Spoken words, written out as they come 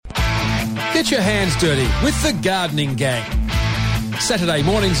Get your hands dirty with the Gardening Gang. Saturday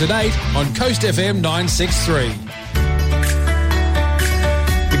mornings at 8 on Coast FM 963.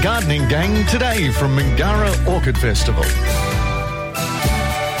 The Gardening Gang today from Mingara Orchid Festival.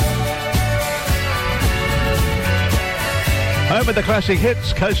 Home of the classic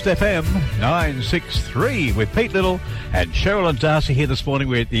hits, Coast FM 963 with Pete Little and Cheryl and Darcy here this morning.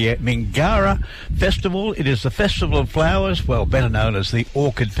 We're at the Mingara Festival. It is the Festival of Flowers, well, better known as the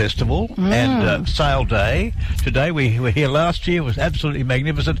Orchid Festival, and Sale Day. Today, we were here last year. It was absolutely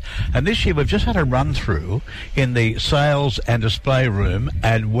magnificent. And this year, we've just had a run-through in the sales and display room,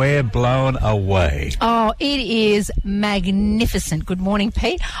 and we're blown away. Oh, it is magnificent. Good morning,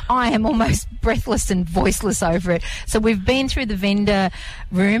 Pete. I am almost breathless and voiceless over it. So we've been through the vendor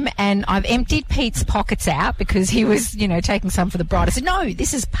room and I've emptied Pete's pockets out because he was, taking some for the bride. I said, no,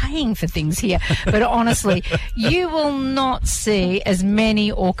 this is paying for things here. But honestly, you will not see as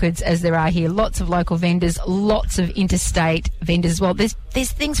many orchids as there are here. Lots of local vendors, lots of interstate vendors as well. There's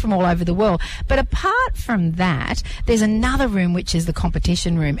things from all over the world. But apart from that, there's another room which is the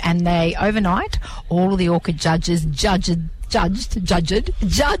competition room, and they overnight, all of the orchid judges judge the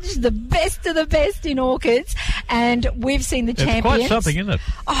best of the best in orchids, and we've seen the champions. It's quite something, isn't it?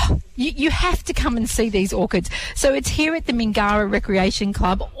 Oh, you have to come and see these orchids. So it's here at the Mingara Recreation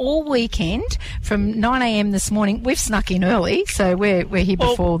Club all weekend from 9 a.m. this morning. We've snuck in early, so we're here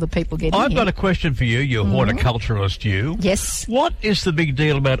before the people get in. I've got a question for you, you horticulturalist, you. Yes. What is the big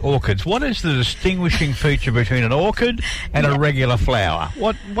deal about orchids? What is the distinguishing feature between an orchid and a regular flower?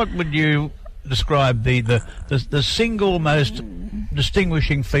 What would you describe the single most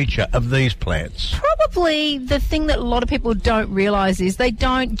distinguishing feature of these plants? Probably the thing that a lot of people don't realise is they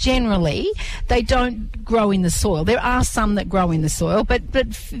don't grow in the soil. There are some that grow in the soil, but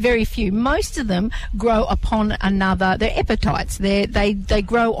very few. Most of them grow upon another. They're epiphytes. They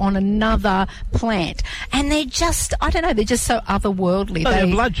grow on another plant, and they're just, I don't know, they're just so otherworldly. They're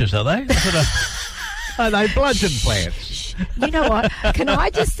bludgers, are they? Are they bludgeon plants? You know what? Can I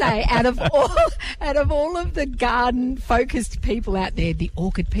just say, out of all of the garden-focused people out there, the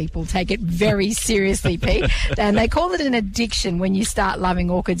orchid people take it very seriously, Pete. And they call it an addiction when you start loving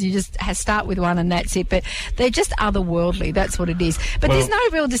orchids. You just start with one and that's it. But they're just otherworldly. That's what it is. But there's no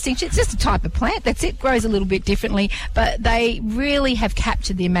real distinction. It's just a type of plant. That's it. Grows a little bit differently. But they really have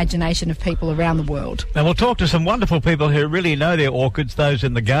captured the imagination of people around the world. And we'll talk to some wonderful people who really know their orchids, those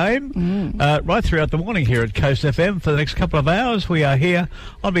in the game, right throughout the morning here at Coast FM for the next couple of hours. We are here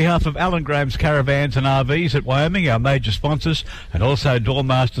on behalf of Alan Graham's Caravans and RVs at Wyoming, our major sponsors, and also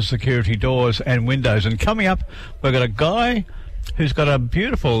Doormaster Security Doors and Windows. And coming up, we've got a guy who's got a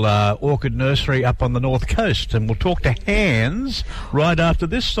beautiful orchid nursery up on the north coast, and we'll talk to Hans right after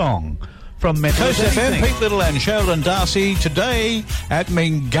this song. From Coast FM, Pete Little and Cheryl and Darcy today at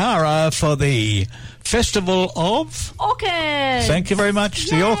Mingara for the Festival of Orchids. Thank you very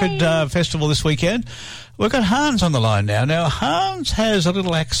much. Yay. The Orchid Festival this weekend. We've got Hans on the line now. Now, Hans has a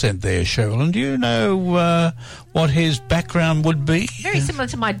little accent there, Cheryl, and do you know what his background would be? Very similar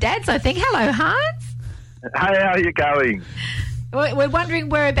to my dad's, I think. Hello, Hans. Hey, how are you going? We're wondering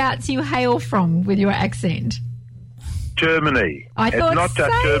whereabouts you hail from with your accent. Germany. I thought it's not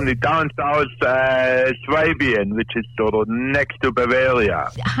just so. Germany, down south, Swabian, which is sort of next to Bavaria.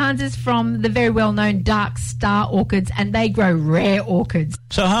 Hans is from the very well-known Dark Star Orchids, and they grow rare orchids.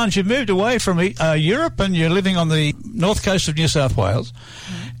 So, Hans, you've moved away from Europe and you're living on the north coast of New South Wales.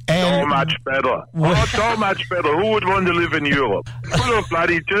 And So much better. Oh, so much better. Who would want to live in Europe? Full of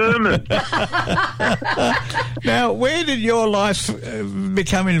bloody Germans. Now, where did your life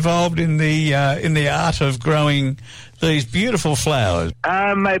become involved in the art of growing these beautiful flowers?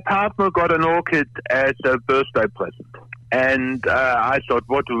 My partner got an orchid as a birthday present. And I thought,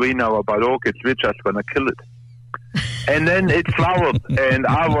 what do we know about orchids? We're just going to kill it. And then it flowered, and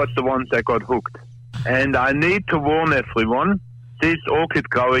I was the one that got hooked. And I need to warn everyone, this orchid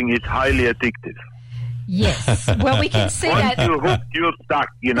growing is highly addictive. Yes. Well, we can see Once that. you're hooked, you're stuck,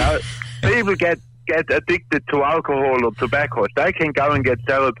 People get addicted to alcohol or tobacco. They can go and get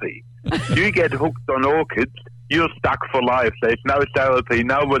therapy. You get hooked on orchids, you're stuck for life. There's no therapy.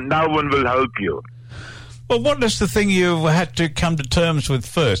 No one will help you. Well, what is the thing you had to come to terms with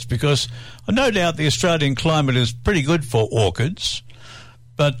first? Because no doubt the Australian climate is pretty good for orchids.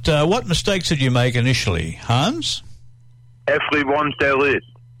 But what mistakes did you make initially, Hans? Everyone there is.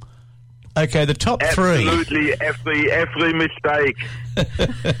 Okay, the top three. Absolutely every mistake.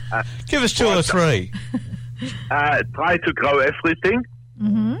 Give us two or three. Try to grow everything.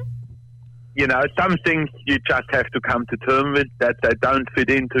 Mm-hmm. Some things you just have to come to terms with that they don't fit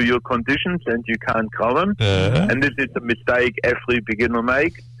into your conditions and you can't grow them. And this is a mistake every beginner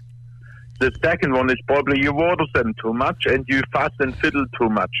makes. The second one is probably you water them too much and you fuss and fiddle too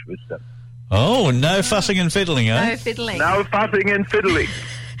much with them. Oh, no fussing and fiddling, eh? No fiddling. No fussing and fiddling.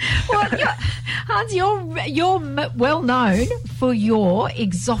 Well, Hans, you're well known for your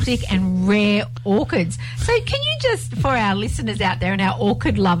exotic and rare orchids. So can you just, for our listeners out there and our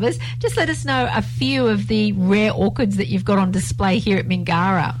orchid lovers, just let us know a few of the rare orchids that you've got on display here at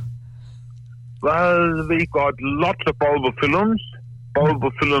Mingara? Well, we got lots of bulbophyllums.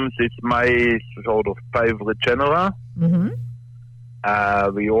 Bulbophyllums is my sort of favorite genre. Mm-hmm.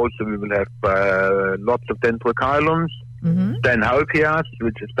 We will have lots of dendrochilums. Mm-hmm. Stanhopias,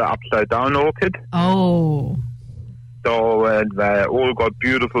 which is the upside-down orchid. Oh. So they all got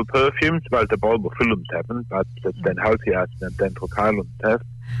beautiful perfumes. Well, the bulbophyllums haven't, but the Stanhopias and dendrochilums have.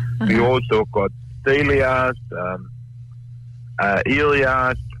 Uh-huh. We also got Dahlias,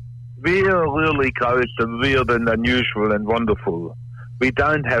 Irias. We really grow some weird and unusual and wonderful. We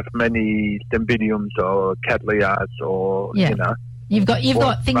don't have many Stembidiums or Cattleyas or, Yeah. you know. You've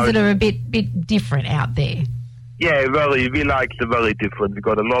got things that are a bit different out there. Yeah, we like the very different. We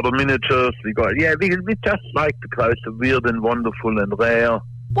got a lot of miniatures. We just like the grow some weird and wonderful and rare.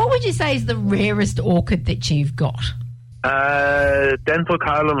 What would you say is the rarest orchid that you've got?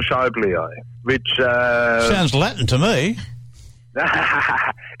 Dendrochilum Scheibleii, which Sounds Latin to me.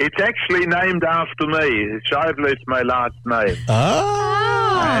 it's actually named after me. Scheibleii is my last name.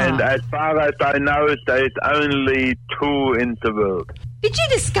 Ah. And as far as I know, there's only 2 in the world. Did you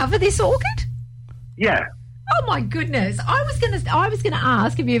discover this orchid? Yeah. Oh my goodness! I was gonna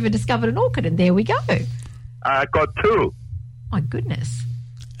ask if you ever discovered an orchid, and there we go. I got 2. My goodness!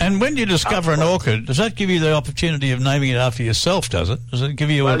 And when you discover an orchid, does that give you the opportunity of naming it after yourself, does it? Does it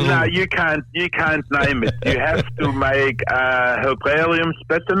give you a little... No, you can't name it. You have to make a herbarium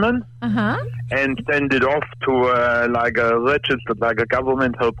specimen and send it off to like a registered, like a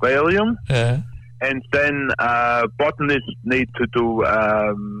government herbarium. Yeah. And then botanists need to do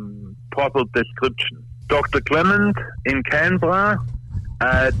proper description. Dr. Clement in Canberra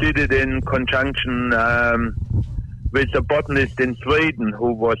did it in conjunction with a botanist in Sweden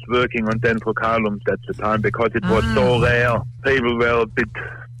who was working on dendrochilums at the time because it was so rare. People were a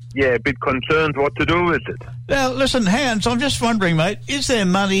bit concerned what to do with it. Now, listen, Hans, I'm just wondering, mate, is there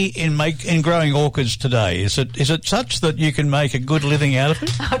money in growing orchids today? Is it such that you can make a good living out of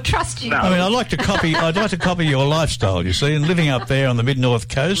it? I trust you. No. I mean, I'd like to copy your lifestyle, you see, and living up there on the mid-north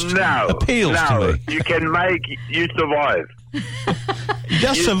coast appeals to me. You survive.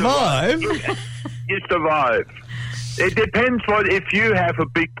 Just survive? You survive. It depends if you have a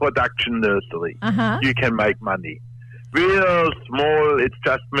big production nursery, you can make money. We're small, it's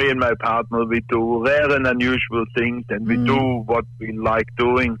just me and my partner. We do rare and unusual things and we do what we like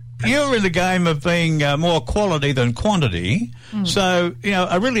doing. You're in the game of being more quality than quantity. So, you know,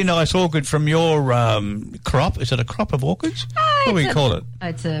 a really nice orchid from your crop. Is it a crop of orchids? What do we call it?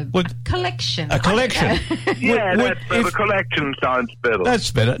 It's a collection. A collection. Yeah, the collection sounds better.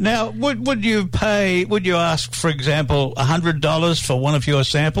 That's better. Now, would you ask, for example, $100 for one of your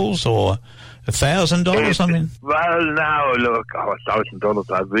samples or $1,000? I mean, well, now look,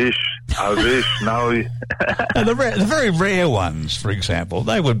 $1,000. I wish. Now, and the very rare ones, for example,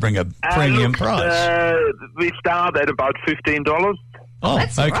 they would bring a premium price. We start at about $15. Oh,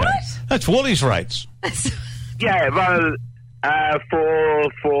 that's okay. right. That's Wally's rates. Yeah, well, for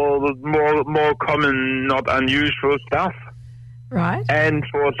more common, not unusual stuff, Right. and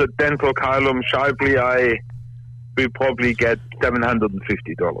for the dendrochilum Scheibleii, we probably get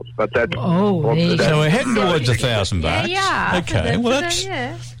 $750, but that's So we're heading towards $1,000. Yeah. Okay. Well,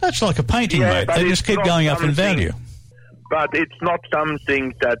 that's like a painting, mate. They just keep going up in value. But it's not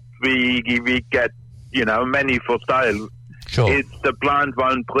something that we get, many for sale. Sure. It's the plant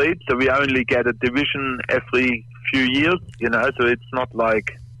won't breed, so we only get a division every few years. So it's not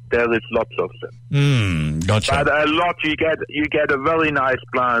like there is lots of them. Gotcha. But a lot you get a very nice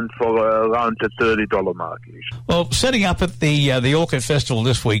plant for around the $30 mark usually. Well, setting up at the Orchid Festival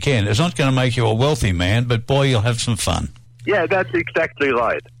this weekend is not going to make you a wealthy man, but boy, you'll have some fun. Yeah, that's exactly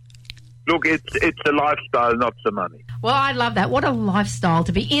right. Look, it's a lifestyle, not the money. Well, I love that. What a lifestyle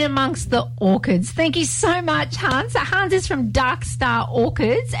to be in amongst the orchids. Thank you so much, Hans. Hans is from Dark Star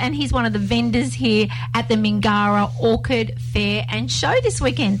Orchids, and he's one of the vendors here at the Mingara Orchid Fair and Show this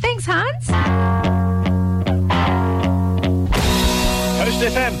weekend. Thanks, Hans.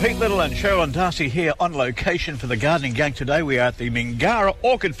 Coast FM, Pete Little and Cheryl and Darcy here on location for the Gardening Gang today. We are at the Mingara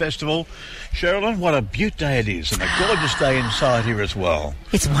Orchid Festival. Sherilyn, what a beaut day it is, and a gorgeous day inside here as well.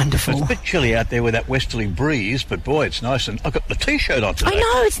 It's wonderful. It's a bit chilly out there with that westerly breeze, but boy, it's nice. And I've got the T-shirt on today. I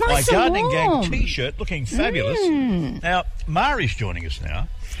know, it's nice My and Gardening warm. Gang T-shirt, looking fabulous. Now, Mari's joining us now.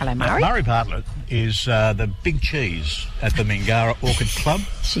 Hello, Murray. Murray Bartlett is the big cheese at the Mingara Orchid Club.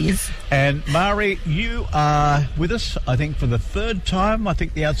 She is. And Murray, you are with us, I think, for the third time. I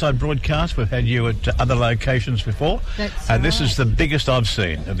think the outside broadcast, we've had you at other locations before. That's and this right. is the biggest I've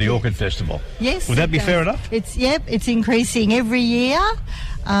seen of the Orchid Festival. Yes. Would that be it fair does. enough? It's increasing every year.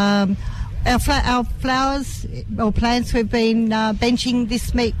 Our flowers or plants we've been benching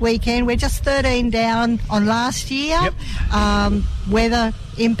this weekend. We're just 13 down on last year. Yep. Weather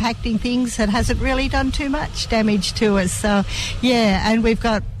impacting things that hasn't really done too much damage to us. So, yeah, and we've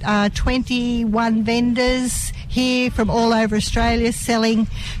got 21 vendors here from all over Australia selling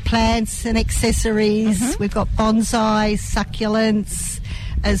plants and accessories. Mm-hmm. We've got bonsai, succulents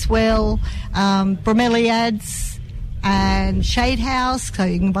as well, bromeliads, and shade house, so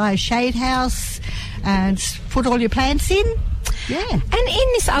you can buy a shade house and put all your plants in. Yeah. And in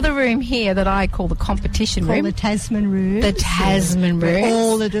this other room here that I call the competition room. The Tasman room. The Tasman room.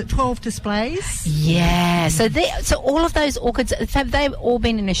 All the 12 displays. Yeah. So all of those orchids, have they all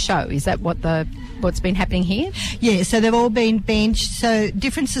been in a show? Is that what's been happening here? Yeah, so they've all been benched. So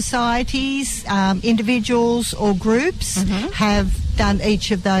different societies, individuals or groups have done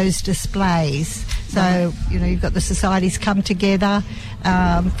each of those displays. So, you've got the societies come together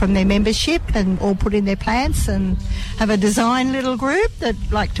from their membership and all put in their plants and have a design little group that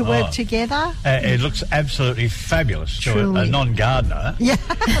like to work together. It looks absolutely fabulous to a non-gardener. Yeah.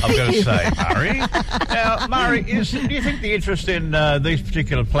 I've got to say, Murray. Now, Murray, do you think the interest in these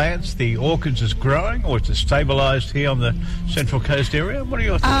particular plants, the orchids, is growing or is it stabilised here on the Central Coast area? What are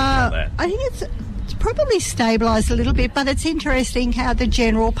your thoughts on that? I think it's probably stabilised a little bit, but it's interesting how the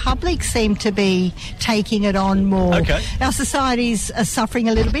general public seem to be taking it on more. Okay. Our societies are suffering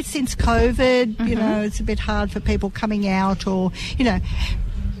a little bit since COVID. It's a bit hard for people coming out, or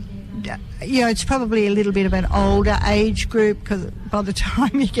it's probably a little bit of an older age group, because by the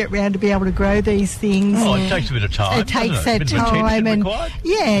time you get round to be able to grow these things, it takes a bit of time. It takes doesn't that it? A bit of time, attention and required?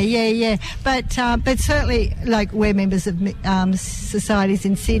 yeah. But certainly, like, we're members of societies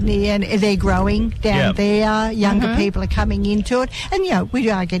in Sydney, and they're growing down there. Younger people are coming into it, and we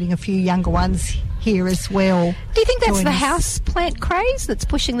are getting a few younger ones here as well. Do you think that's join the us. house plant craze that's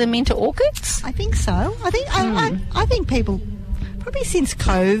pushing them into orchids? I think so. I think people, probably since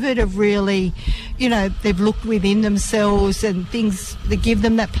COVID, have really, they've looked within themselves and things that give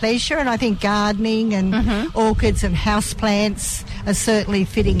them that pleasure. And I think gardening and orchids and houseplants are certainly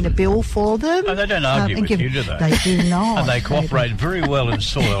fitting the bill for them. And they don't argue with you, do they? They do not. And they cooperate very well in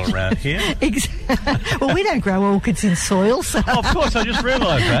soil around here. Well, we don't grow orchids in soil, so... Of course, I just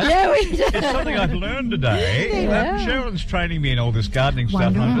realised that. Yeah, we do. It's something I've learned today. Yeah. Sherilyn's training me in all this gardening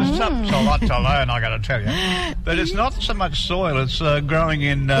stuff. Wonderful. There's such a lot to learn, I got to tell you. But it's not so much soil, it's growing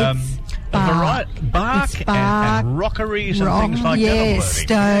in a variety bark and rockeries and things like that. Yeah,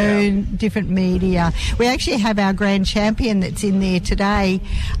 stone, different media. We actually have our grand champion that's in there today.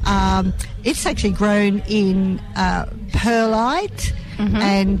 It's actually grown in perlite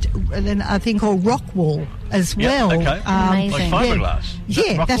and then I think all rock wool as well. Okay. Amazing. Like fiberglass.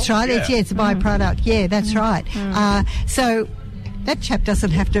 Yeah, that's right. Yeah. It's a byproduct. Yeah, that's right. So that chap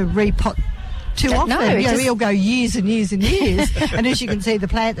doesn't have to repot too often. No, he'll go years and years and years. And as you can see, the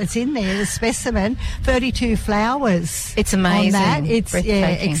plant that's in there, the specimen, 32 flowers. It's amazing. On that. It's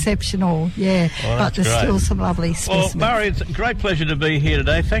exceptional. Yeah, Well, but there's great. still some lovely specimens. Well, Murray, it's a great pleasure to be here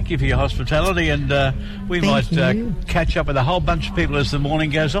today. Thank you for your hospitality, and we Thank might you. catch up with a whole bunch of people as the morning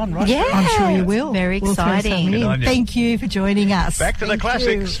goes on, right? Yeah. I'm sure you will. Very We'll throw exciting. something Good in. on you. Thank you for joining us. Back to the Thank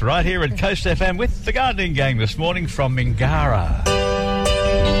classics you. right here at Coast FM with the Gardening Gang this morning from Mingara.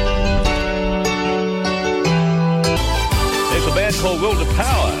 There's a band called Will to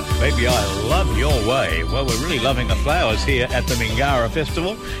Power. Baby, I love your way. Well, we're really loving the flowers here at the Mingara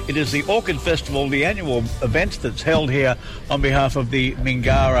Festival. It is the Orchid Festival, the annual event that's held here on behalf of the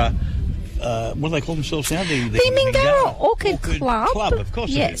Mingara. What do they call themselves now? The Mingara Orchid Club. Club, of course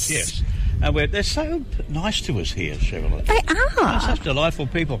Yes. it is, yes. And they're so nice to us here, Sherilyn. They They're are. such delightful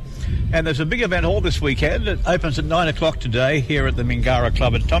people. And there's a big event hall this weekend. It opens at 9 o'clock today here at the Mingara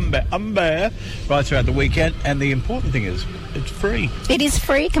Club at Umber, right throughout the weekend. And the important thing is, it's free. It is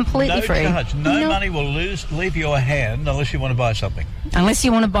free, completely No free. charge. No money will leave your hand unless you want to buy something. Unless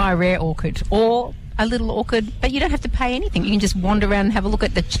you want to buy a rare orchid or a little orchid, but you don't have to pay anything. You can just wander around and have a look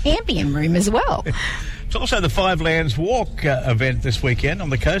at the champion room as well. It's also the Five Lands Walk event this weekend on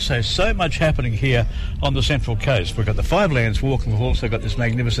the coast. There's so much happening here on the Central Coast. We've got the Five Lands Walk, and we've also got this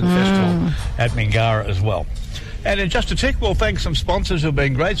magnificent festival at Mingara as well. And in just a tick, we'll thank some sponsors who've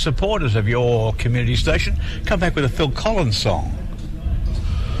been great supporters of your community station. Come back with a Phil Collins song.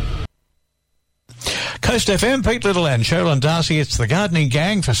 Coast FM, Pete Little and Cheryl and Darcy. It's the Gardening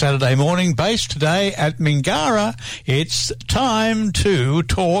Gang for Saturday morning. Based today at Mingara. It's time to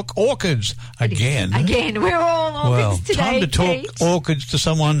talk orchids again. Again, we're all orchids today. Time to talk orchids to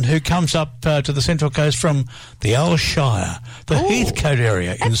someone who comes up to the Central Coast from the Old Shire, the Heathcote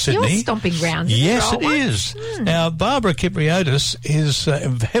area in Sydney. Your stomping grounds. Yes, it is. Now, Barbara Kypriotis is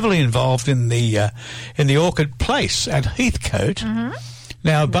heavily involved in the Orchid Place at Heathcote. Mm-hmm.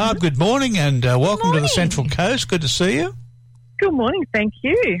 Now, Barb, good morning and welcome to the Central Coast. Good to see you. Good morning, thank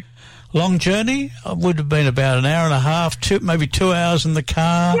you. Long journey? Would have been about an hour and a half, maybe 2 hours in the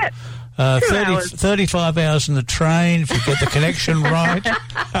car. Yep. 35 hours in the train if you get the connection right.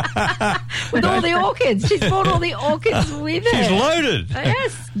 With all the orchids. She's brought all the orchids with her. She's loaded.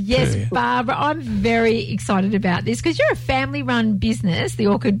 Yes, Barbara, I'm very excited about this because you're a family-run business, the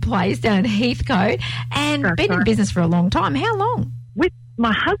Orchid Place down in Heathcote, and been in business for a long time. How long? With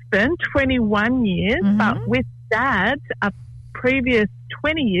my husband, 21 years, but with Dad, a previous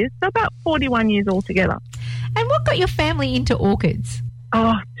 20 years, so about 41 years altogether. And what got your family into orchids?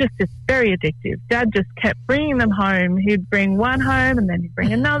 Oh, just very addictive. Dad just kept bringing them home. He'd bring one home and then he'd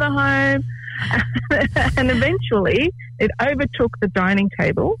bring another home. And eventually it overtook the dining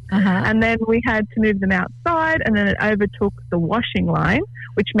table. And then we had to move them outside, and then it overtook the washing line,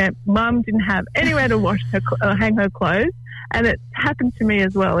 which meant Mum didn't have anywhere to wash her, hang her clothes. And it happened to me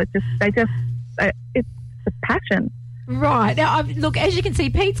as well. It's a passion. Right. Now, look, as you can see,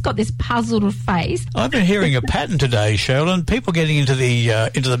 Pete's got this puzzled face. I've been hearing a pattern today, Cheryl, and people getting into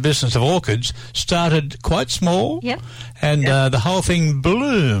the business of orchids started quite small, and the whole thing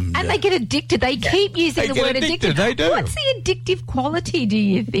bloomed. And they get addicted. They keep using the word addicted. They do. What's the addictive quality, do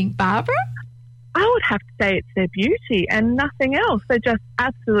you think, Barbara? I would have to say it's their beauty and nothing else. They're just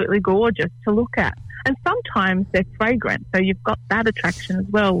absolutely gorgeous to look at. And sometimes they're fragrant, so you've got that attraction as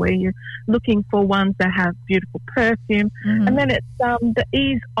well, where you're looking for ones that have beautiful perfume. And then it's the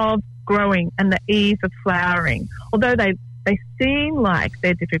ease of growing and the ease of flowering. Although they seem like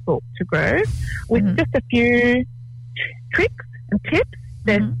they're difficult to grow, with just a few tricks and tips,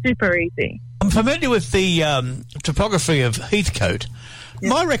 they're super easy. I'm familiar with the topography of Heathcote.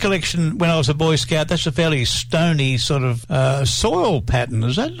 My recollection when I was a Boy Scout, that's a fairly stony sort of soil pattern.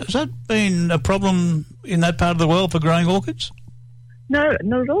 Has that been a problem in that part of the world for growing orchids? No,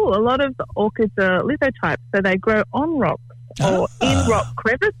 not at all. A lot of orchids are lithotypes, so they grow on rocks or in rock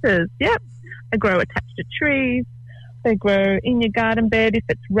crevices. Yep. They grow attached to trees. They grow in your garden bed if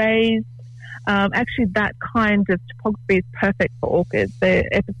it's raised. Actually, that kind of topography is perfect for orchids. They're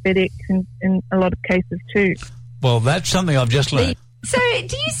epiphytic in a lot of cases too. Well, that's something I've just learned. So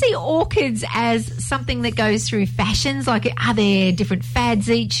do you see orchids as something that goes through fashions? Like, are there different fads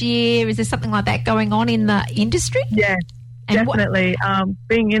each year? Is there something like that going on in the industry? Yeah, definitely.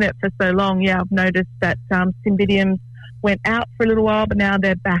 Being in it for so long, I've noticed that cymbidiums went out for a little while, but now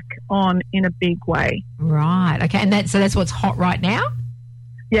they're back on in a big way. Right, okay. And that's what's hot right now?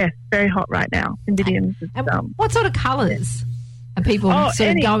 Yes, very hot right now. Cymbidiums. What sort of colours are people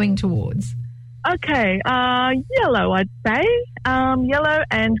sort of going towards? Okay, yellow, I'd say. Yellow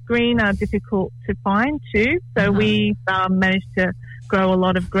and green are difficult to find too. So we've managed to grow a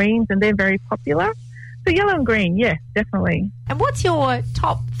lot of greens, and they're very popular. So yellow and green, yes, definitely. And what's your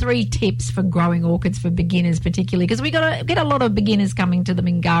top 3 tips for growing orchids for beginners particularly? Because we get a lot of beginners coming to the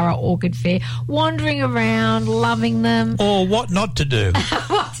Mingara Orchid Fair, wandering around, loving them. Or what not to do.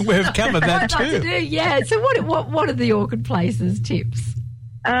 We've covered that too. What not to do, yeah. So what are the Orchid Place's tips?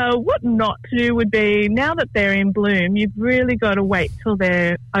 What not to do would be, now that they're in bloom, you've really got to wait till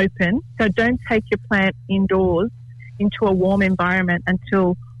they're open. So don't take your plant indoors into a warm environment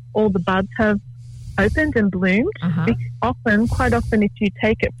until all the buds have opened and bloomed. Quite often, if you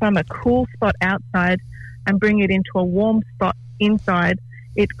take it from a cool spot outside and bring it into a warm spot inside,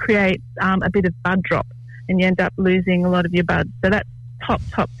 it creates a bit of bud drop, and you end up losing a lot of your buds. So that's top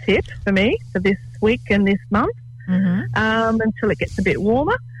tip for me for this week and this month. Until it gets a bit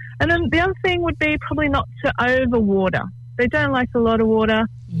warmer. And then the other thing would be probably not to overwater. They don't like a lot of water.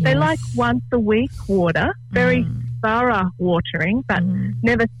 Yes. They like once a week water, very thorough watering, but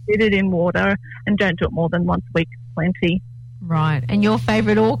never sit it in water, and don't do it more than once a week. Plenty. Right. And your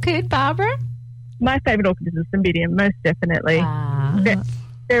favourite orchid, Barbara? My favourite orchid is a cymbidium, most definitely.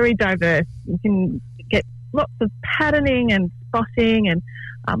 Very diverse. You can get lots of patterning and spotting and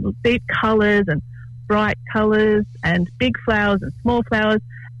deep colours and bright colours and big flowers and small flowers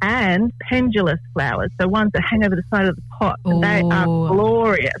and pendulous flowers, so ones that hang over the side of the pot. And they are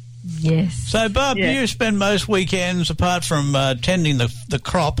glorious. Yes. So, Barb, you spend most weekends, apart from tending the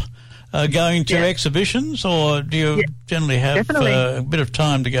crop, going to exhibitions, or do you generally have a bit of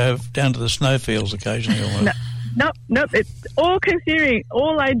time to go down to the snowfields occasionally? Or Nope. It's all consuming.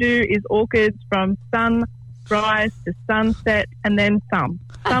 All I do is orchids from sunrise to sunset, and then some.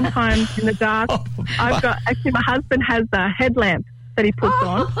 Sometimes in the dark. Actually, my husband has a headlamp that he puts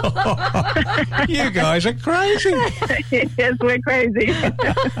on. You guys are crazy. Yes, we're crazy.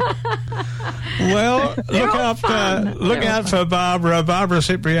 Well, look out for Barbara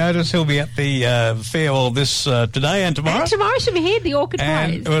Cipriotis. He'll be at the fair this today and tomorrow. And tomorrow she'll be here at the Orchid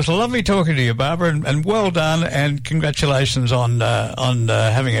and Praise. It was lovely talking to you, Barbara, and well done, and congratulations on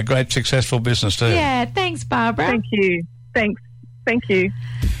having a great, successful business too. Yeah, thanks, Barbara. Thank you. Thanks. Thank you.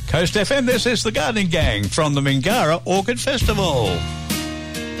 Coast FM, this is the Gardening Gang from the Mingara Orchid Festival.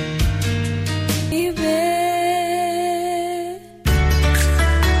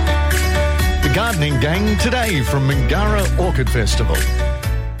 The Gardening Gang today from Mingara Orchid Festival.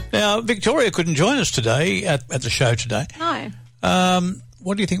 Now, Victoria couldn't join us today at the show today. No.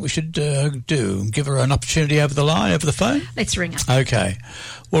 What do you think we should do? Give her an opportunity over the phone? Let's ring her. Okay.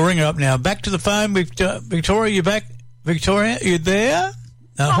 We'll ring her up now. Back to the phone. Victoria, you back? Victoria, are you there?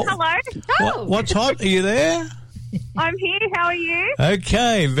 Hello. What's hot? Are you there? I'm here. How are you?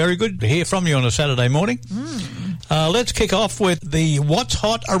 Okay, very good to hear from you on a Saturday morning. Let's kick off with the what's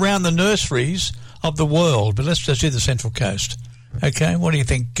hot around the nurseries of the world, but let's just do the Central Coast. Okay, what do you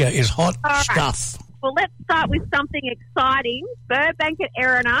think is hot stuff? Well, let's start with something exciting. Burbank at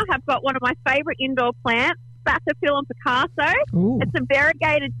Erina have got one of my favourite indoor plants, Spathophil and Picasso. Ooh. It's a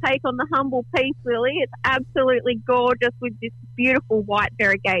variegated take on the humble peace lily. It's absolutely gorgeous with this beautiful white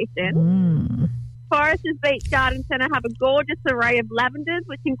variegation. Foresters Beach Garden Centre have a gorgeous array of lavenders,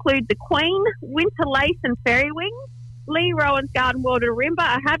 which include the Queen, Winter Lace and Fairy Wings. Lee Rowan's Garden World at Arimba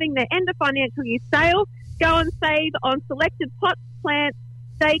are having their end of financial year sale. Go and save on selected pots, plants,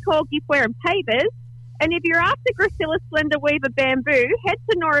 decor, giftware and pavers. And if you're after Gracilla Slender Weaver Bamboo, head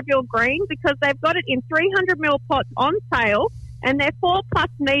to Noraville Green because they've got it in 300ml pots on sale and they're 4+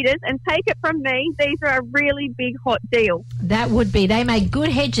 meters, and take it from me, these are a really big hot deal. That would be. They make good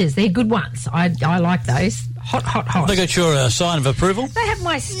hedges. They're good ones. I like those. Hot. They got your sign of approval? They have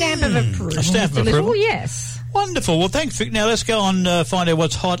my stamp of approval. A stamp of approval? Yes. Wonderful. Well, thanks, Vic. Now let's go and find out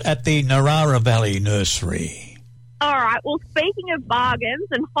what's hot at the Narara Valley Nursery. All right, well, speaking of bargains,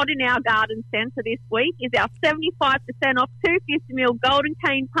 and hot in our garden centre this week is our 75% off 250ml Golden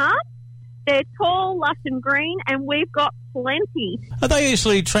Cane Palms. They're tall, lush and green, and we've got plenty. Are they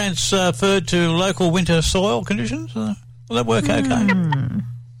easily transferred to local winter soil conditions? Will that work okay? Sometimes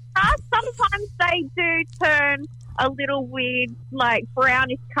they do turn a little weird, like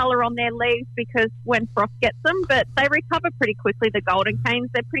brownish colour on their leaves because when frost gets them, but they recover pretty quickly, the golden canes.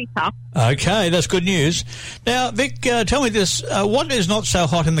 They're pretty tough. Okay, that's good news. Now, Vic, tell me this. What is not so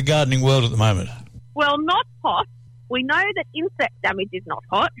hot in the gardening world at the moment? Well, not hot. We know that insect damage is not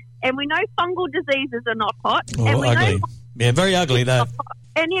hot, and we know fungal diseases are not hot. Oh, and we ugly. know Yeah, very ugly, though.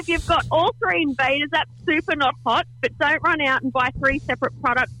 And if you've got all three invaders, that's super not hot, but don't run out and buy 3 separate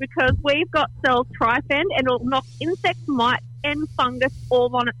products because we've got Cell's Trifend and it'll knock insects, mites and fungus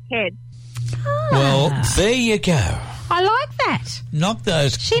all on its head. Well, there you go. I like that. Knock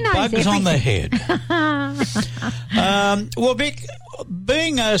those bugs on the head. Well, Vic,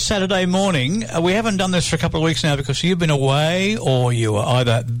 being a Saturday morning, we haven't done this for a couple of weeks now because you've been away or you were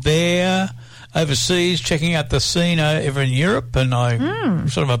either there overseas checking out the scene over in Europe, and I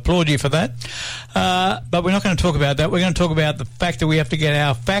sort of applaud you for that. But we're not going to talk about that. We're going to talk about the fact that we have to get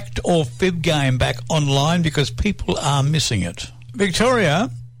our fact or fib game back online because people are missing it. Victoria,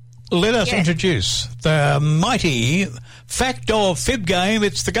 let us introduce the mighty fact or fib game.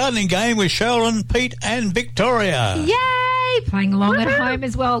 It's the gardening game with Sheldon, Pete and Victoria. Yay! Playing along at home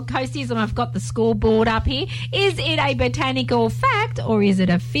as well, Coasties, and I've got the scoreboard up here. Is it a botanical fact or is it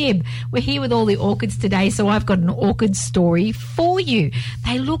a fib? We're here with all the orchids today, so I've got an orchid story for you.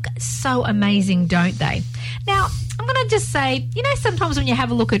 They look so amazing, don't they? Now, I'm going to just say, you know, sometimes when you have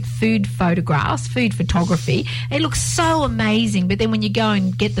a look at food photographs, food photography, it looks so amazing, but then when you go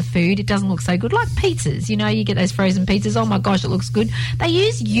and get the food, it doesn't look so good. Like pizzas, you know, you get those frozen pizzas, oh my gosh, it looks good. They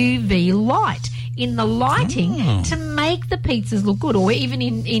use UV light in the lighting to make the pizzas look good, or even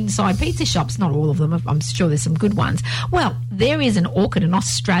inside pizza shops. Not all of them, I'm sure there's some good ones. Well, there is an orchid, an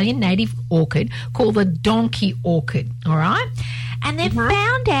Australian native orchid called the donkey orchid, all right? And they've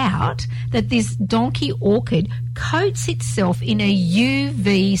found out that this donkey orchid coats itself in a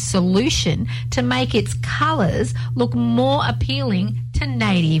UV solution to make its colours look more appealing to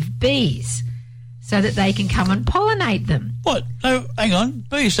native bees so that they can come and pollinate them. What? No, hang on.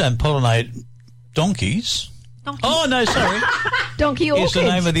 Bees don't pollinate donkeys. Donkey. Oh, no, sorry. Donkey orchid. It's the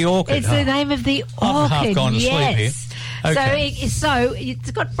name of the orchid. It's the name of the I'm orchid. half gone to sleep here. Yes. Okay. So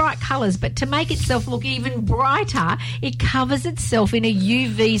it's got bright colours, but to make itself look even brighter, it covers itself in a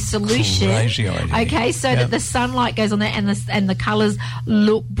UV solution. Crazy idea. Okay, so that the sunlight goes on there and the colours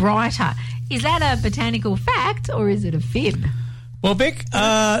look brighter. Is that a botanical fact or is it a fib? Well, Vic,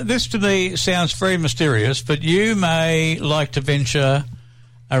 this to me sounds very mysterious, but you may like to venture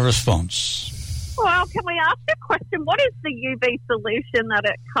a response. Well, can we ask a question? What is the UV solution that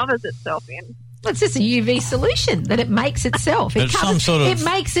it covers itself in? It's just a UV solution that it makes itself. It's some sort of- It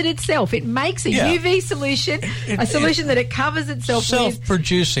makes it itself. It makes a UV solution, a solution that it covers itself with.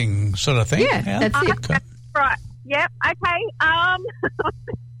 Self-producing sort of thing. Yeah, that's it. Okay. Right. Yep. Okay. I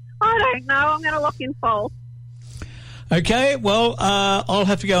don't know. I'm going to lock in false. Okay, well, I'll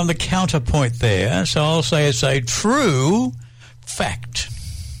have to go on the counterpoint there, so I'll say it's a true fact.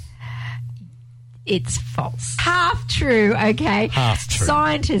 It's false. Half true, okay? Half true.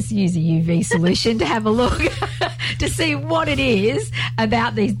 Scientists use a UV solution to have a look to see what it is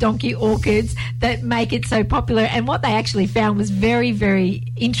about these donkey orchids that make it so popular. And what they actually found was very, very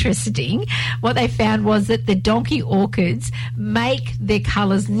interesting. What they found was that the donkey orchids make their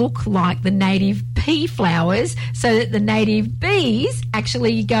colours look like the native pea flowers, so that the native bees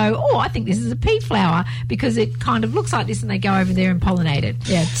actually go, oh, I think this is a pea flower, because it kind of looks like this, and they go over there and pollinate it.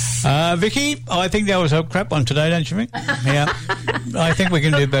 Yeah. Vicky, I think that was a crap one today, don't you think? Yeah. I think we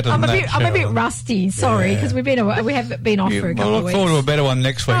can do better than that. I'm a bit rusty, sorry, because we haven't been off for a couple of weeks. I'll look forward to a better one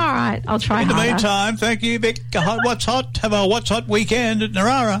next week. All right, I'll try In the harder. meantime, thank you, Vic. What's hot? Have a What's Hot weekend at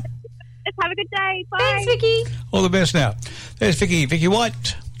Narara. Let's have a good day. Bye. Thanks, Vicky. All the best now. There's Vicky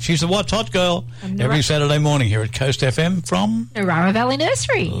White. She's the What's Hot girl every Saturday morning here at Coast FM from Narara Valley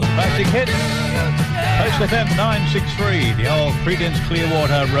Nursery. Classic Hit. Coast FM 963, the old Credence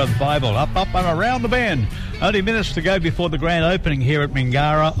Clearwater Revival. Up and around the bend. Only minutes to go before the grand opening here at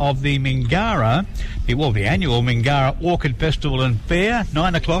Mingara of the the annual Mingara Orchid Festival and Fair.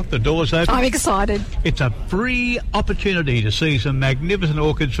 9 o'clock, the doors open. I'm excited. It's a free opportunity to see some magnificent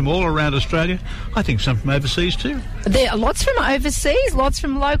orchids from all around Australia. I think some from overseas too. There are lots from overseas, lots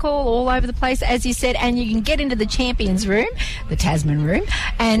from local, all over the place, as you said, and you can get into the Champions Room, the Tasman Room,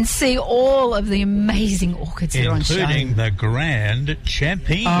 and see all of the amazing orchids that are on show. Including the Grand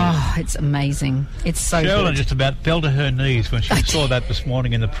Champion. Oh, it's amazing. It's so Sherilyn good. just about fell to her knees when she saw that this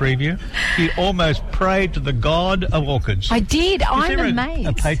morning in the preview. She almost prayed to the god of orchids. I did. I'm Is there amazed.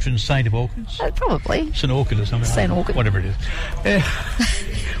 a patron saint of orchids? Probably. St. Orchid or something. St. Orchid. Whatever it is.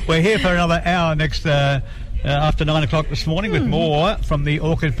 We're here for another hour next after 9 o'clock this morning with more from the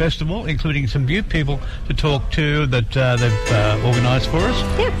Orchid Festival, including some new people to talk to that they've organised for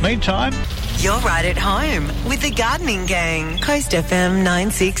us. Yep. Meantime, You're right at home with the Gardening Gang. Coast FM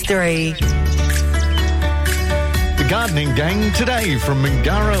 963. The Gardening Gang today from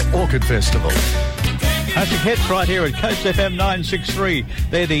Mingara Orchid Festival. Classic Hits right here at Coast FM 963.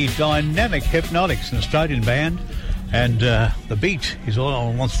 They're the Dynamic Hypnotics, an Australian band. And the beat is all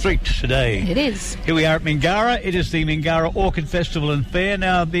on one street today. It is. Here we are at Mingara. It is the Mingara Orchid Festival and Fair.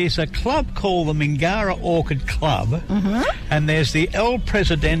 Now, there's a club called the Mingara Orchid Club. And there's the El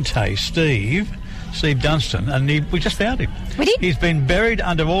Presidente, Steve Dunstan, and we just found him. We did? He's been buried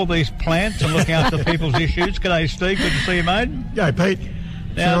under all these plants and looking after people's issues. G'day, Steve. Good to see you, mate. G'day, Pete.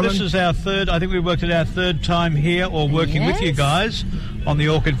 Now, this is our third, I think we worked at our third time here or working with you guys on the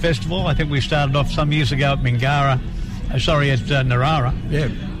Orchid Festival. I think we started off some years ago at Mingara, at Narara. Yeah.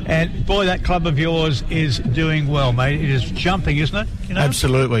 And, boy, that club of yours is doing well, mate. It is jumping, isn't it? You know?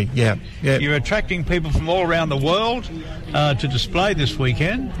 Absolutely, yeah. You're attracting people from all around the world to display this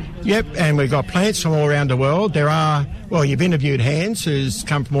weekend. Yep, and we've got plants from all around the world. There are, well, you've interviewed Hans, who's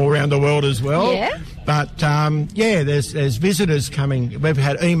come from all around the world as well. Yeah. But, there's visitors coming. We've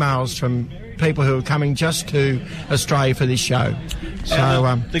had emails from people who are coming just to Australia for this show.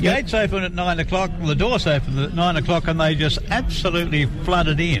 So the gates open at 9 o'clock, the doors open at 9 o'clock, and they just absolutely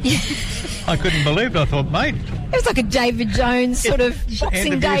flooded in. I couldn't believe it. I thought, mate. It was like a David Jones sort of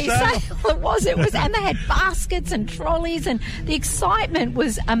Boxing End of Day year sale. sale. It was, and they had baskets and trolleys, and the excitement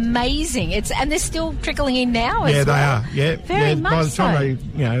was amazing. And they're still trickling in now as well. they are. Yeah, Very much by the time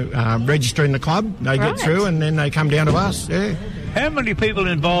they, register in the club, they get through, and then they come down to us. Yeah. How many people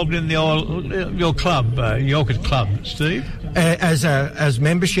involved in your club, your Orchid Club, Steve? As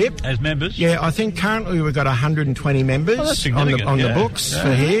membership? As members? Yeah, I think currently we've got 120 members on the books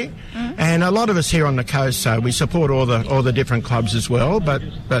for here. And a lot of us here on the coast, so we support all the different clubs as well, but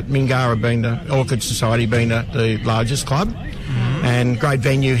Mingara being the Orchid Society being the largest club, and great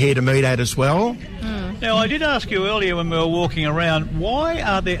venue here to meet at as well. Now, I did ask you earlier when we were walking around, why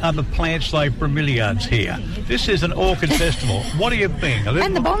are there other plants like bromeliads here? This is an orchid festival. What are you being?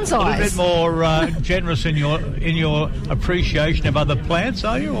 And the bonsais. A little bit more generous in your appreciation of other plants,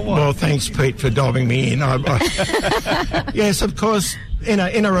 are you, or what? Well, thanks, Pete, for diving me in. Yes, of course. In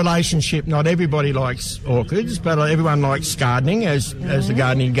a relationship, not everybody likes orchids, but everyone likes gardening, as the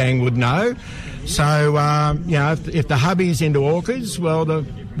gardening gang would know. So, if the hubby's into orchids, well, the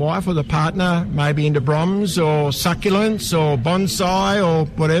wife or the partner may be into broms or succulents or bonsai or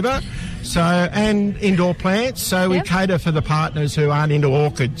whatever. So, and indoor plants. So we cater for the partners who aren't into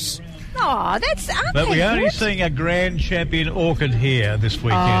orchids. Oh, But we're only seeing a grand champion orchid here this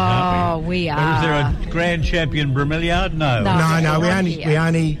weekend, aren't we? Oh, we are. Or is there a grand champion bromeliad? No. No. We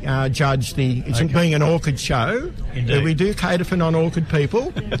only judge being an orchid show. Indeed. We do cater for non-orchid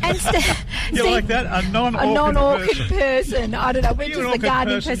people. And You like that? A non-orchid person. I don't know. We're You're just an the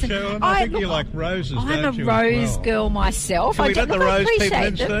gardening orchid person. Cheryl, I think you like roses, I'm don't a you, rose as well? girl myself. Can we let the rose people in,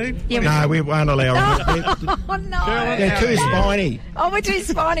 appreciate them. Steve? Yeah, No, we won't allow them. Oh, no. They're too spiny. Oh, we're too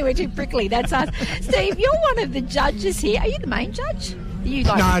spiny. We're too prickly. That's us. Steve, you're one of the judges here. Are you the main judge? You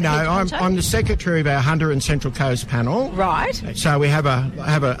like I'm the secretary of our Hunter and Central Coast panel. Right. So we have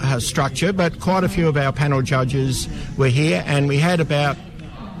a structure, but quite a few of our panel judges were here, and we had about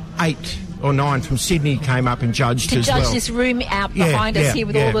 8 or 9 from Sydney came up and judged as well. To judge this room out behind us here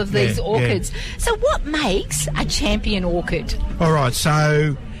with all of these orchids. Yeah. So what makes a champion orchid? All right,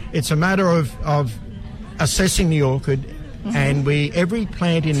 so it's a matter of assessing the orchid, and every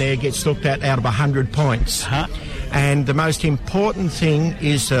plant in there gets looked at out of 100 points. Uh-huh. And the most important thing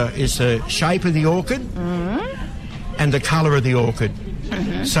is the shape of the orchid and the colour of the orchid.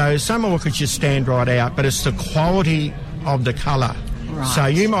 So some orchids just stand right out, but it's the quality of the colour. Right. So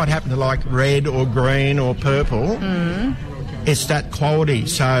you might happen to like red or green or purple. It's that quality.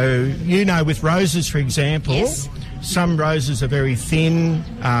 So, with roses, for example, some roses are very thin.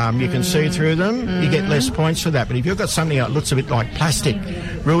 You can see through them. You get less points for that. But if you've got something that looks a bit like plastic,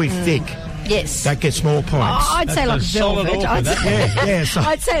 really thick, that gets more points. Oh, I'd say like velvet.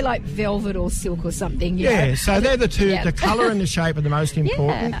 I'd say like velvet or silk or something. So they're the two. The colour and the shape are the most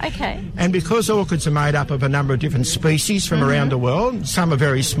important. Yeah, okay. And because orchids are made up of a number of different species from around the world, some are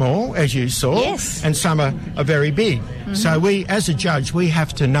very small, as you saw, and some are very big. So we, as a judge, we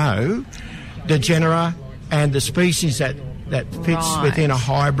have to know the genera and the species that fits within a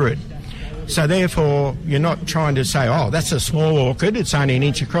hybrid. So therefore, you're not trying to say, oh, that's a small orchid, it's only an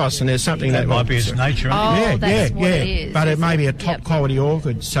inch across, and there's something that might be its nature. That's what it is. But it may be a top quality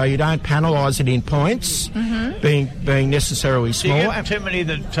orchid, so you don't panelise it in points, being necessarily small. Do you get too many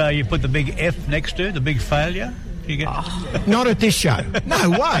that you put the big F next to, the big failure? Do you get... Not at this show. No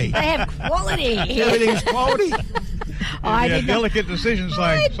way. They have quality. Everything's quality. A delicate decision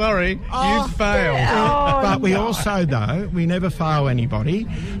saying, sorry, you failed. But we also, though, we never fail anybody,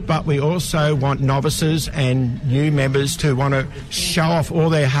 but we also want novices and new members to want to show off all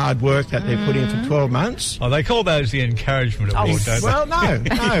their hard work that they've put in for 12 months. Oh, they call those the encouragement award, don't they? Well, no,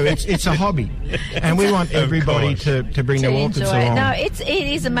 it's a hobby. And we want everybody to bring their orchids along. No, it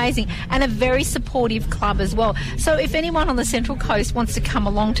is amazing. And a very supportive club as well. So if anyone on the Central Coast wants to come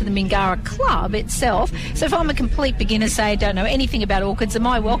along to the Mingara Club itself, so if I'm a complete beginner, say, don't know anything about orchids, am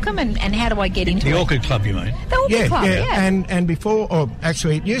I welcome, and how do I get into it? The Orchid Club, you mean? The Orchid Club, And before, or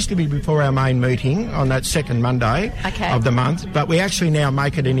actually it used to be before our main meeting on that second Monday of the month, but we actually now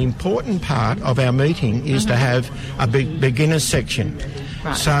make it an important part of our meeting is to have a beginner's section.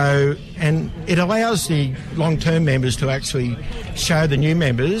 Right. So, and it allows the long-term members to actually show the new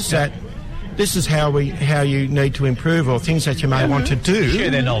members that this is how you need to improve, or things that you may want to do. Share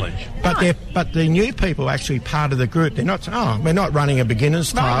their knowledge. But the new people are actually part of the group. They're not. We're not running a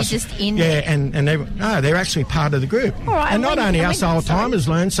beginners class. You're just in there. And they're actually part of the group. All right, and not only us old timers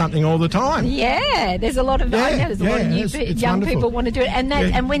learn something all the time. Yeah, there's a lot of there's a lot of new young wonderful. people want to do it. And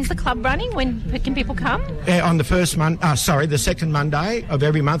and when's the club running? When can people come? On the the second Monday of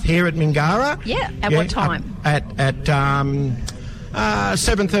every month here at Mingara. Yeah. At what time? At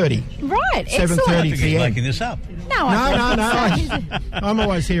 7:30. Right. 7:30 p.m. Making this up. No. I'm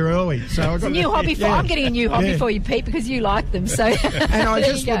always here early. So it's a new hobby for. I'm getting a new hobby for you, Pete, because you like them. So. And I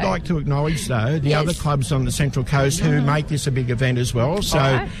just would like to acknowledge, though, the other clubs on the Central Coast who make this a big event as well.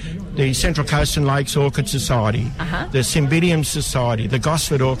 So, the Central Coast and Lakes Orchid Society, the Cymbidium Society, the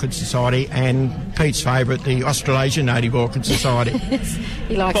Gosford Orchid Society, and Pete's favourite, the Australasian Native Orchid Society.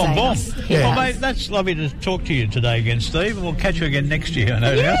 He likes those. Well, mate, that's lovely to talk to you today again, Steve, and we'll catch you again next year,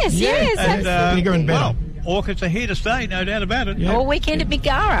 no doubt. Yes, and bigger and better. Orchids are here to stay, no doubt about it. All weekend at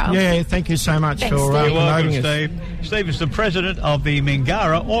Mingara. Yeah, thank you so much Thanks, for Steve. You're welcome, promoting us. Steve. Steve is the president of the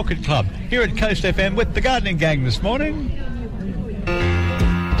Mingara Orchid Club here at Coast FM with the Gardening Gang this morning.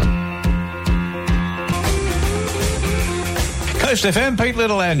 Coast FM, Pete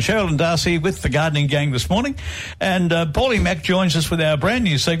Little and Sherilyn Darcy with the Gardening Gang this morning. And Paulie Mack joins us with our brand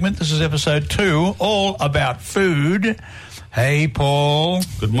new segment. This is episode 2, all about food. Hey, Paul.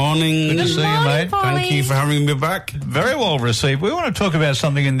 Good morning. Good to see you, mate. Thank you for having me back. Very well received. We want to talk about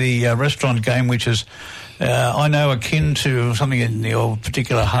something in the restaurant game which is, I know, akin to something in your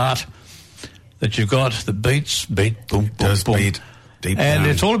particular heart that you've got that beat, boom, boom, Does boom. beat deep And down.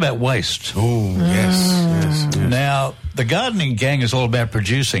 it's all about waste. Oh, yes. Now, the Gardening Gang is all about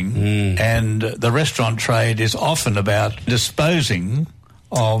producing, and the restaurant trade is often about disposing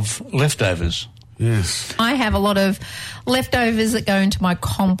of leftovers. Yes. I have a lot of leftovers that go into my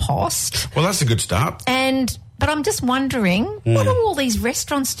compost. Well, that's a good start. But I'm just wondering, what do all these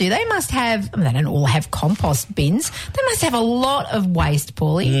restaurants do? They must have, I mean, they don't all have compost bins. They must have a lot of waste,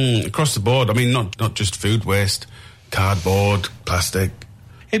 Paulie. Across the board. I mean, not just food waste, cardboard, plastic.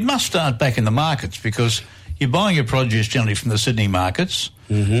 It must start back in the markets because you're buying your produce generally from the Sydney markets.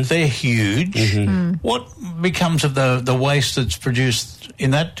 They're huge. What becomes of the waste that's produced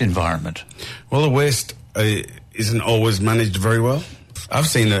in that environment? Well, the waste isn't always managed very well. I've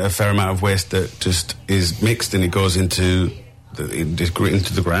seen a fair amount of waste that just is mixed and it goes into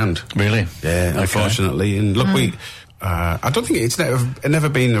the ground. Really? Yeah, Okay. unfortunately. And look, I don't think it's never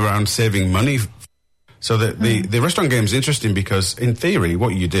been around saving money. So the restaurant game is interesting because, in theory,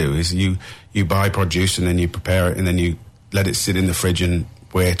 what you do is you buy produce and then you prepare it and then you let it sit in the fridge and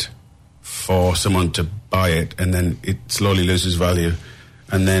wait for someone to buy it, and then it slowly loses value.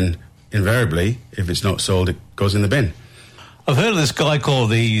 And then, invariably, if it's not sold, it goes in the bin. I've heard of this guy called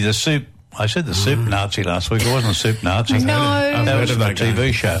the soup. I said the soup Nazi last week. It wasn't a soup Nazi. No. That was from a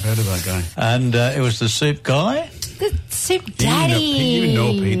TV show. I've heard of that guy. And it was the soup guy. The soup daddy. You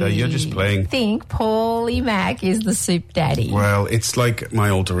know, Peter, you're just playing. I think Paulie Mack is the soup daddy. Well, it's like my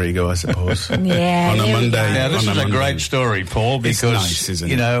alter ego, I suppose. Yeah, On a there we Monday. go. Now, this on is a Monday. great story, Paul, because, nice, isn't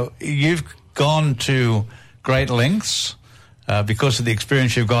it? you know, you've gone to great lengths because of the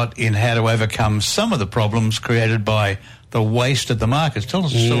experience you've got in how to overcome some of the problems created by the waste at the markets. Tell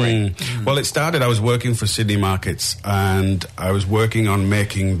us a story. Well, it started, I was working for Sydney Markets and I was working on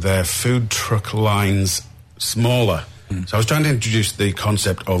making their food truck lines smaller. So I was trying to introduce the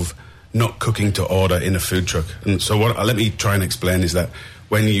concept of not cooking to order in a food truck. And so let me try and explain is that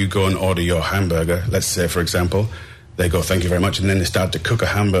when you go and order your hamburger, let's say, for example, they go, thank you very much, and then they start to cook a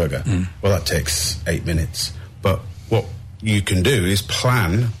hamburger. Well, that takes 8 minutes. But what you can do is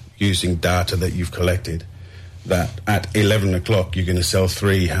plan using data that you've collected that at 11 o'clock you're going to sell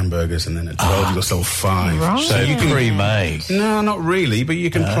 3 hamburgers and then at 12 you'll sell 5. Right. So you can pre-made. No, not really, but you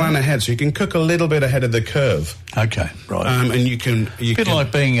can plan ahead. So you can cook a little bit ahead of the curve. Okay, right. And you can... a bit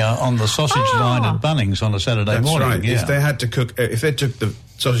like being on the sausage line at Bunnings on a Saturday That's morning. right. Yeah. If they had to cook... if they took the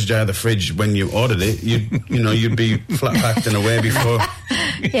sausage out of the fridge when you ordered it, you'd be flat packed and away before...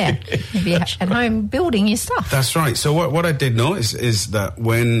 Yeah, you'd be at home building your stuff. That's right. So what I did notice is that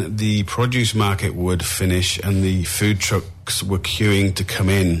when the produce market would finish and the food trucks were queuing to come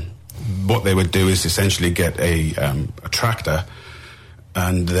in, what they would do is essentially get a tractor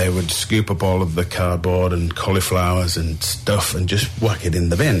and they would scoop up all of the cardboard and cauliflowers and stuff and just whack it in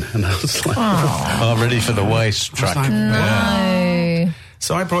the bin. And I was like... Oh, ready for the waste truck. No.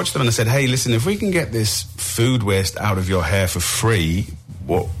 So I approached them and I said, hey, listen, if we can get this food waste out of your hair for free,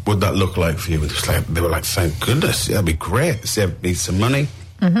 what would that look like for you? And they were like, thank goodness, that'd be great. Save me some money.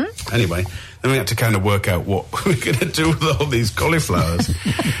 Anyway, then we had to kind of work out what we're going to do with all these cauliflowers,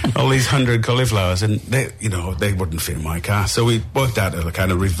 all these 100 cauliflowers, and they wouldn't fit in my car. So we worked out a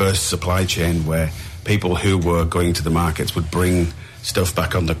kind of reverse supply chain where people who were going to the markets would bring stuff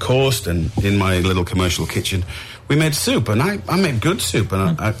back on the coast, and in my little commercial kitchen, we made soup, and I make good soup,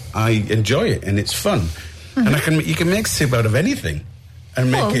 and I enjoy it, and it's fun, and you can make soup out of anything. And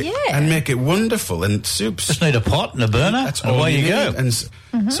make it wonderful. And soups Just need a pot and a burner. That's and all away you need. go.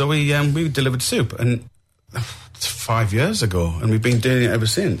 And so we delivered soup, and it's 5 years ago, and we've been doing it ever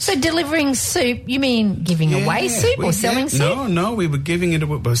since. So delivering soup, you mean giving away soup or selling soup? No, we were giving it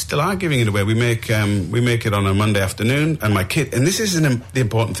away, but still are giving it away. We make it on a Monday afternoon, and my kid, and this is the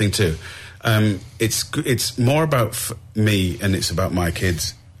important thing too. It's more about me, and it's about my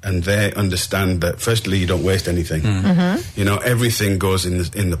kids. And they understand that, firstly, you don't waste anything. You know, everything goes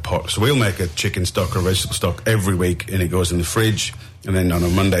in the pot. So we'll make a chicken stock or vegetable stock every week, and it goes in the fridge. And then on a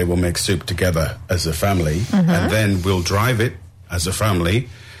Monday, we'll make soup together as a family. And then we'll drive it as a family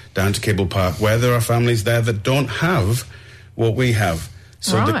down to Kibble Park, where there are families there that don't have what we have.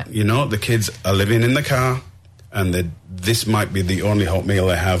 So, Right. the kids are living in the car, and this might be the only hot meal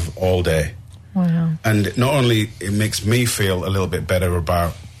they have all day. Wow. And not only it makes me feel a little bit better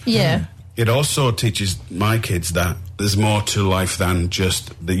about, Yeah. it also teaches my kids that there's more to life than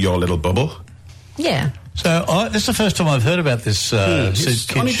just your little bubble. Yeah. So this is the first time I've heard about this soup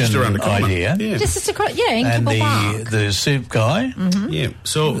only just around the kitchen corner. idea. Yeah. Just in And Kibble Park. the soup guy. Yeah,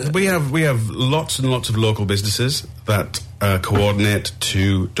 so we have lots and lots of local businesses that coordinate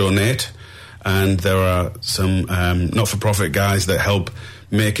to donate, and there are some not-for-profit guys that help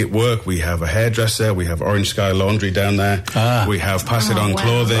make it work. We have a hairdresser, we have Orange Sky Laundry down there, we have Pass It On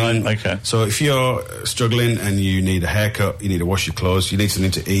clothing. Right, okay. So if you're struggling and you need a haircut, you need to wash your clothes, you need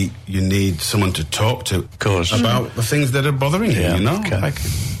something to eat, you need someone to talk to about the things that are bothering you, Okay.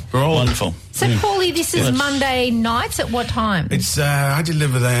 We're all wonderful. So, Paulie, this is Monday nights at what time? It's I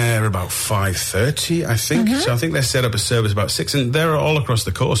deliver there about 5:30, I think. So I think they set up a service about 6, and they're all across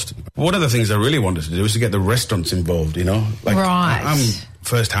the coast. One of the things I really wanted to do is to get the restaurants involved. Right. I'm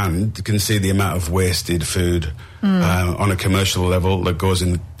firsthand can see the amount of wasted food on a commercial level that goes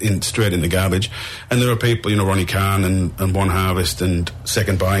in straight in the garbage, and there are people, Ronnie Khan and One Harvest and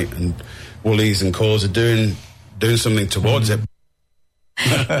Second Bite and Woolies and Coles are doing something towards it.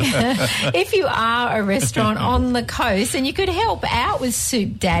 If you are a restaurant on the coast and you could help out with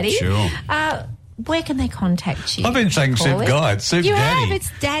Soup Daddy, Sure. Where can they contact you? I've been saying Soup Paulie? Guy. It's Soup you Daddy. have.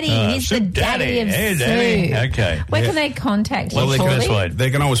 It's Daddy. He's the Soup daddy of Hey, soup. Daddy. Okay. Where can they contact you, Well, Paulie?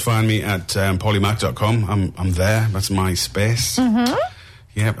 they can always find me at polymac.com. I'm there. That's my space.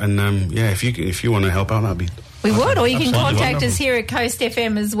 Yep, and if you want to help out, that'd be. We would, or you can Absolutely contact wonderful. us here at Coast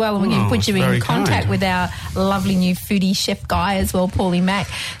FM as well, and we can put you very in contact kind. with our lovely new foodie chef guy as well, Paulie Mac,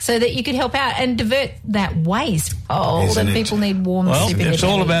 so that you could help out and divert that waste. Isn't it? People need warm Well, soup in it's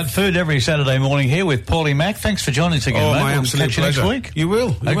their all bellies. about food every Saturday morning here with Paulie Mac. Thanks for joining us again, Oh, mate. my We'll absolute catch you next pleasure. week. You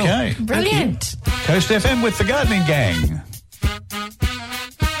will. You will. Okay. Brilliant. Coast FM with the Gardening Gang.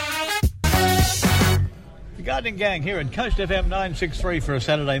 The Gardening Gang here at Coast FM 963 for a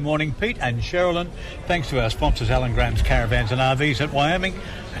Saturday morning. Pete and Sherilyn, thanks to our sponsors Alan Graham's Caravans and RVs at Wyoming,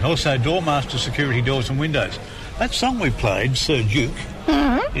 and also Doormaster Security Doors and Windows. That song we played, Sir Duke,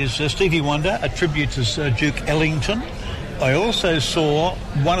 is Stevie Wonder, a tribute to Sir Duke Ellington. I also saw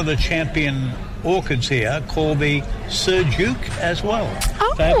one of the champion orchids here called the Sir Duke as well. So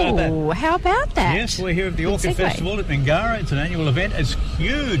how about that? Oh, how about that? Yes, we're here at the Good Orchid segue. Festival at Mingara. It's an annual event. It's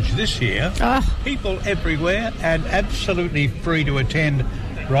huge this year. Oh. People everywhere and absolutely free to attend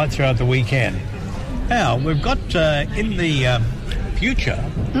right throughout the weekend. Now, we've got in the future,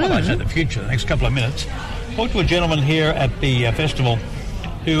 well, I said the future, the next couple of minutes, talk to a gentleman here at the festival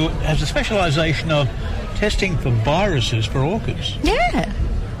who has a specialisation of testing for viruses for orchids. Yeah.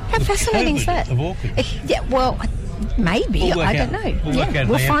 How fascinating is COVID that? of orchids. Yeah, well, maybe. We'll work I don't out. know. We'll work out if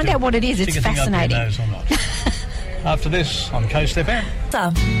We'll they have find to out what it is. It's stick a thing up their fascinating. nose or not. After this on Coast FM.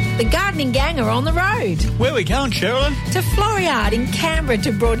 The Gardening Gang are on the road Where we going, Sherilyn? to Floriade in Canberra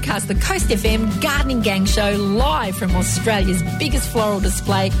to broadcast the Coast FM Gardening Gang show live from Australia's biggest floral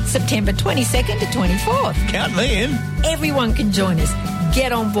display, September 22nd to 24th. Count me in. Everyone can join us.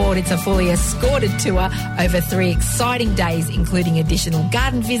 Get on board. It's a fully escorted tour over 3 exciting days, including additional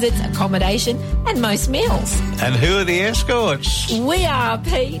garden visits, accommodation, and most meals. And who are the escorts? We are,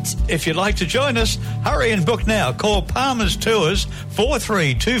 Pete. If you'd like to join us, hurry and book now. Call Palmer's Tours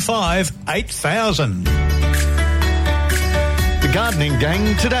 4325 8000. The Gardening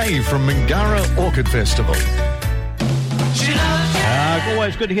Gang today from Mingara Orchid Festival.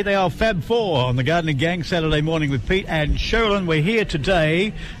 Always good to hear the old Fab Four on the Gardening Gang Saturday morning with Pete and Sherilyn. We're here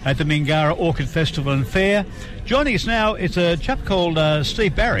today at the Mingara Orchid Festival and Fair. Joining us now is a chap called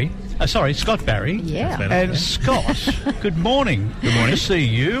Scott Barry. Yeah. And Scott, good morning. Good morning. Good to see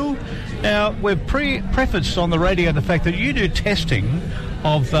you. Now, we've prefaced on the radio the fact that you do testing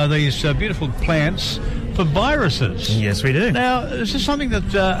of these beautiful plants for viruses. Yes, we do. Now, is this something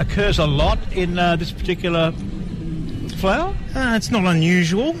that occurs a lot in this particular flower? It's not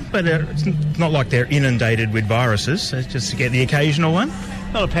unusual, but it's not like they're inundated with viruses. It's just to get the occasional one.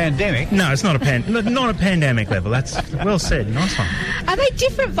 Not a pandemic. No, it's not not a pandemic level. That's well said. Nice one. Are they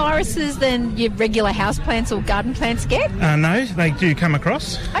different viruses than your regular houseplants or garden plants get? No, they do come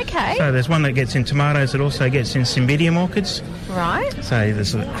across. Okay. So there's one that gets in tomatoes that also gets in Cymbidium orchids. Right. So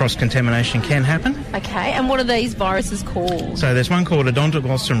there's cross-contamination can happen. Okay. And what are these viruses called? So there's one called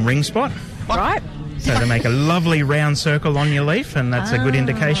Odontoglossum ring spot. Right. So they make a lovely round circle on your leaf, and that's a good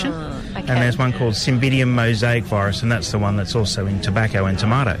indication. And there's one called Cymbidium mosaic virus, and that's the one that's also in tobacco and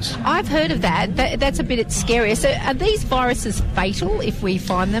tomatoes. I've heard of that. That's a bit scarier. So are these viruses fatal if we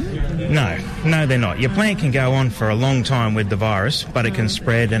find them? No, they're not. Your plant can go on for a long time with the virus, but it can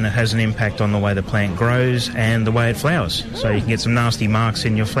spread, and it has an impact on the way the plant grows and the way it flowers. So you can get some nasty marks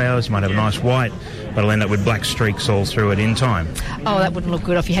in your flowers. You might have a nice white, but it'll end up with black streaks all through it in time. Oh, that wouldn't look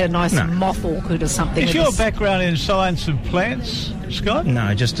good if you had a nice moth orchid or something. Is your background in science of plants, Scott?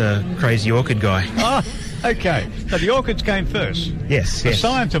 No, just a crazy orchid guy. Oh, okay. So the orchids came first? Yes. The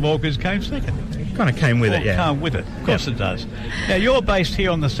science of orchids came second? Kind of came with it, yeah. Came with it. Of course it does. Now, you're based here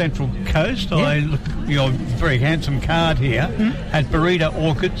on the Central Coast. Yeah. I look at your very handsome card here at Burita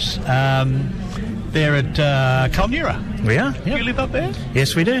Orchids. They're at Culnura. We are. Do you live up there?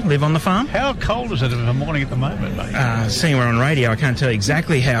 Yes, we do. Live on the farm. How cold is it in the morning at the moment, mate? Seeing we're on radio, I can't tell you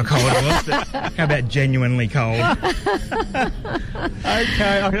exactly how cold it was, but how about genuinely cold?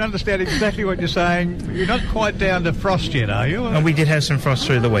 Okay, I can understand exactly what you're saying. You're not quite down to frost yet, are you? We did have some frost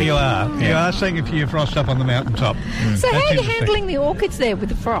through the week. You are. Yeah. You are seeing a few frost up on the mountaintop. So how are you handling the orchids there with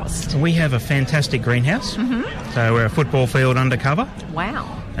the frost? We have a fantastic greenhouse. So we're a football field undercover.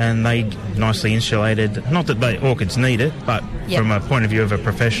 Wow. And they nicely insulated. Not that the orchids need it, but from a point of view of a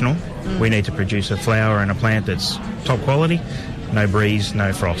professional, we need to produce a flower and a plant that's top quality, no breeze,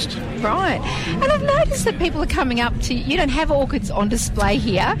 no frost. Right. And I've noticed that people are coming up to you. Don't have orchids on display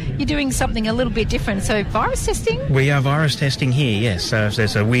here. You're doing something a little bit different. So virus testing? We are virus testing here, yes. So if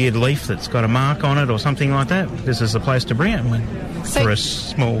there's a weird leaf that's got a mark on it or something like that, this is the place to bring it. For a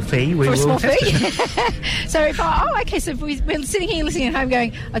small fee, we will test it. So if so if we're sitting here listening at home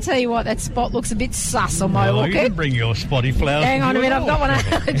going, I tell you what, that spot looks a bit sus on my orchid. You can bring your spotty flowers. Hang on a minute, I've got one.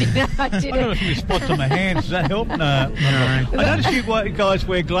 I didn't. I don't know if you spots on my hands. Does that help? No. I notice you guys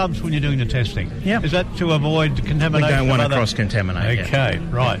wear gloves when you're doing the testing. Yeah. Is that to avoid contamination? We don't want to cross-contaminate. Okay,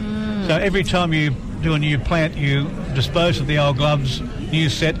 right. So every time you do a new plant, you dispose of the old gloves, new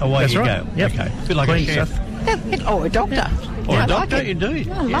set, away That's you right. go. Yep. Okay. Feel like a chef. Or a doctor. Or Yeah, a doctor, like it. indeed.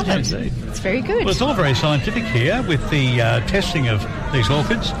 I love Yes, it. indeed. It's very good. Well, it's all very scientific here with the testing of these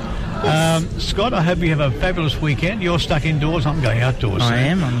orchids. Scott, I hope you have a fabulous weekend. You're stuck indoors. I'm going outdoors. I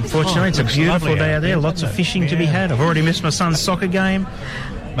am, unfortunately. It's a looks beautiful lovely day out there. there, Lots of doesn't it? fishing to be had. I've already missed my son's soccer game.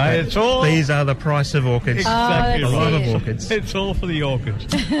 Mate, it's all... These are the price of orchids. Exactly The love right. of orchids. It's all for the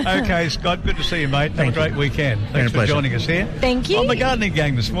orchids. Okay, Scott, good to see you, mate. Have a great weekend. Been a Thanks for pleasure. joining us here. Thank you. On the Gardening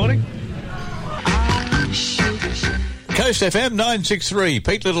Gang this morning. Coast FM 963,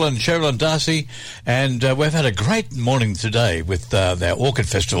 Pete Little and Sherilyn Darcy, and we've had a great morning today with our Orchid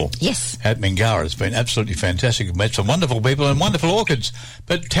Festival. Yes. At Mingara. It's been absolutely fantastic. We've met some wonderful people and wonderful orchids.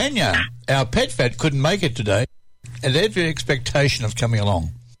 But Tanya, our pet vet, couldn't make it today, and every expectation of coming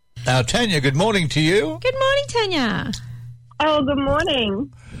along. Now, Tanya, good morning to you. Good morning, Tanya. Oh, good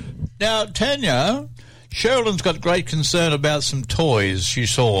morning. Now, Tanya, Sherilyn's got great concern about some toys she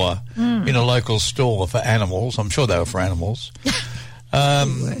saw in a local store for animals. I'm sure they were for animals. Well,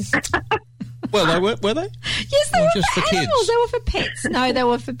 they were they? Yes, they Or were just for for animals. kids? They were for pets. No, they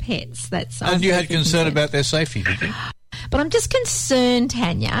were for pets. And you had concern about their safety, did you? But I'm just concerned,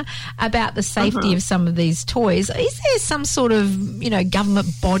 Tanya, about the safety of some of these toys. Is there some sort of, government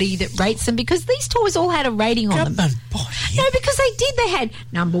body that rates them? Because these toys all had a rating on them. Government body? No, because they did. They had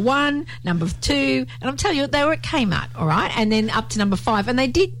number 1, number 2, and I'm telling you, they were at Kmart, all right, and then up to number 5, and they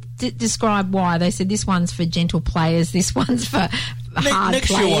did describe why. They said this one's for gentle players, this one's for hard Next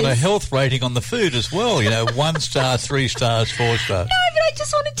players. you want a health rating on the food as well, 1 star, 3 stars, 4 stars. No, but I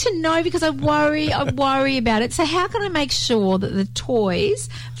just wanted to know because I worry about it. So how can I make sure that the toys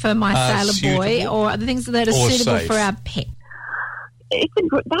for my sailor boy suitable or the things that are or suitable safe? for our pet?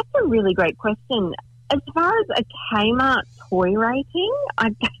 That's a really great question. As far as a Kmart toy rating,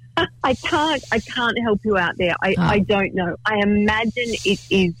 I can't help you out there. I don't know. I imagine it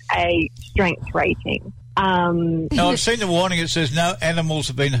is a strength rating. Now, I've seen the warning. It says no animals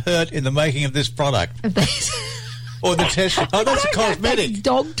have been hurt in the making of this product. Or the test. Oh, that's a cosmetic. That's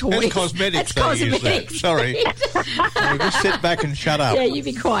dog toys. That's cosmetics. That's they use that. cosmetics. Sorry. Well, just sit back and shut up. Yeah, you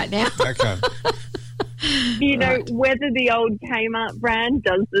be quiet now. Okay. Do you know whether the old Kmart brand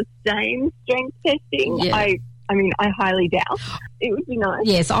does the same strength testing? Yeah. I mean, I highly doubt. It would be nice.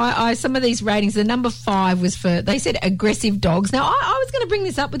 Yes, I some of these ratings, the number 5 was for, they said aggressive dogs. Now, I was going to bring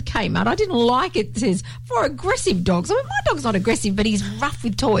this up with Kmart. I didn't like it. It says, for aggressive dogs. I mean, my dog's not aggressive, but he's rough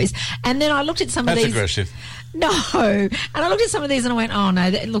with toys. And then I looked at some of these. That's aggressive. No. And I looked at some of these and I went, oh, no,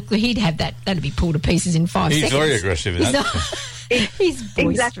 look, he'd have that. That'd be pulled to pieces in 5 seconds. He's very aggressive in that. He's boisterous.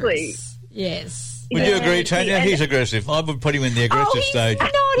 Exactly. Yes. Would you agree, Tanya? He's aggressive. I would put him in the aggressive stage. No,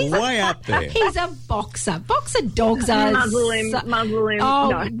 not. He's way up there. He's a boxer. Boxer dogs are... Muzzle him.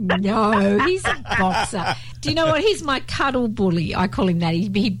 Oh, No. He's a boxer. Do you know what? He's my cuddle bully. I call him that.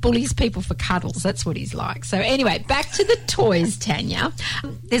 He bullies people for cuddles. That's what he's like. So anyway, back to the toys, Tanya.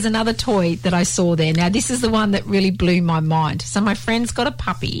 There's another toy that I saw there. Now, this is the one that really blew my mind. So my friend's got a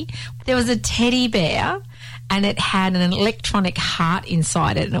puppy. There was a teddy bear, and it had an electronic heart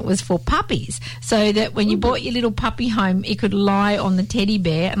inside it, and it was for puppies. So that when you brought your little puppy home, it could lie on the teddy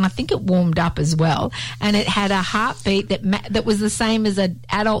bear, and I think it warmed up as well. And it had a heartbeat that was the same as an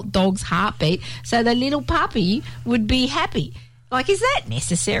adult dog's heartbeat, so the little puppy would be happy. Like, is that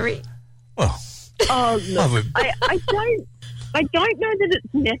necessary? Well, look, I don't know that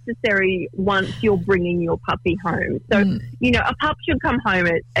it's necessary once you're bringing your puppy home. So, a pup should come home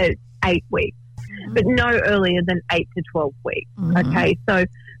at 8 weeks. But no earlier than 8 to 12 weeks. Okay, so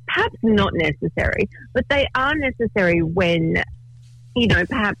perhaps not necessary, but they are necessary when,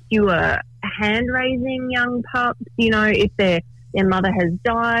 perhaps you are hand-raising young pups, if their mother has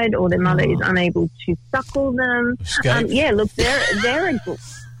died or their mother is unable to suckle them. Look, they're a good...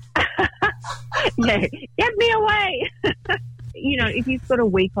 Get me away! If you've got a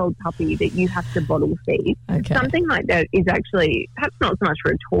week-old puppy that you have to bottle feed, something like that is actually, perhaps not so much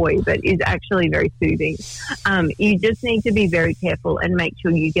for a toy, but is actually very soothing. You just need to be very careful and make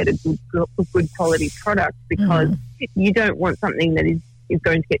sure you get a good quality product, because you don't want something that is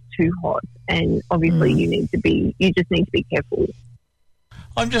going to get too hot. And obviously you just need to be careful.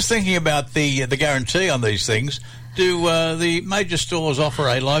 I'm just thinking about the guarantee on these things. Do the major stores offer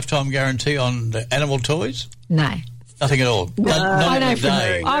a lifetime guarantee on the animal toys? No. Nothing at all. Not even a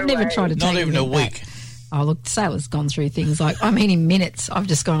day. I've never tried to take Not even a week. Back. Oh, look, Sailor's gone through things like, in minutes, I've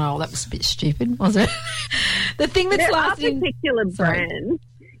just gone, that was a bit stupid, was it? The thing that's lasting... There are particular brands,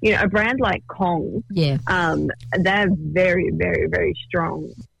 a brand like Kong, they're very, very, very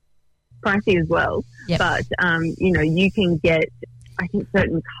strong. Pricey as well. Yep. But, you can get, I think,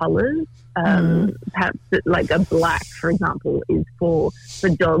 certain colours. Perhaps like a black, for example, is for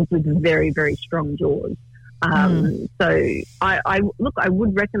dogs with very, very strong jaws. So I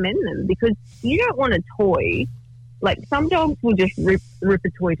would recommend them, because you don't want a toy. Like, some dogs will just rip a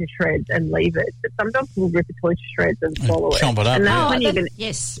toy to shreds and leave it, but some dogs will rip a toy to shreds and swallow it. Chomp it up. And that's when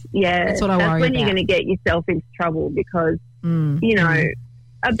that's what I worry about. That's when you're going to get yourself into trouble, because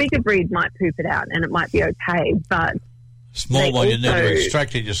a bigger breed might poop it out and it might be okay, but small one you never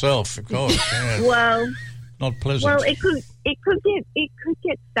extracted yourself, of course. Yeah. Well, not pleasant. Well, it could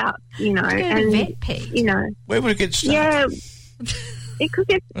get stuck, and vet pig. Where would it get stuck? Yeah, it could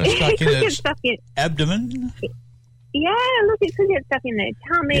get stuck in abdomen. Yeah, look, it could get stuck in their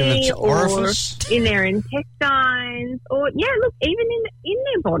tummy or in their intestines, or look, even in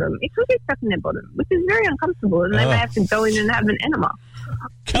their bottom. It could get stuck in their bottom, which is very uncomfortable, and they may have to go in and have an enema.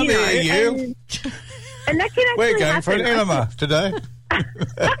 Come here, you. And that can actually We're going happen. for an enema today.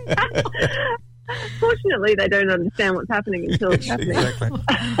 Fortunately, they don't understand what's happening until it's happening. Exactly.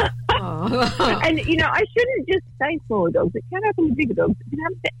 And, I shouldn't just say smaller dogs. It can happen to bigger dogs. It can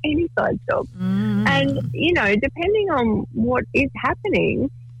happen to any size dog. And, depending on what is happening,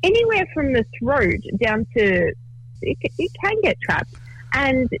 anywhere from the throat down to... It can get trapped.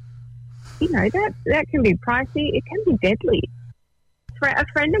 And, that can be pricey. It can be deadly. A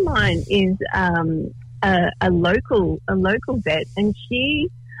friend of mine is a local vet, and she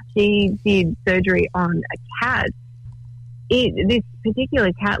did surgery on a cat. This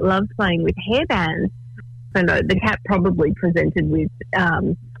particular cat loves playing with hairbands. So no, the cat probably presented with,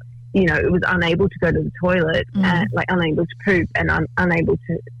 it was unable to go to the toilet, unable to poop, and unable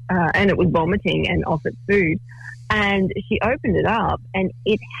to, and it was vomiting and off its food. And she opened it up, and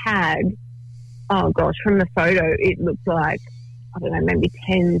it had, from the photo, it looked like, I don't know, maybe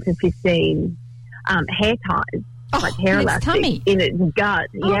 10 to 15 hair ties, like hair elastic in its gut.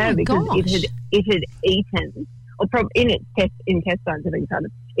 Because it had eaten, or probably in its intestines, I think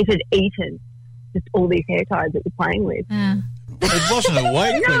it had eaten just all these hair ties it was playing with. It wasn't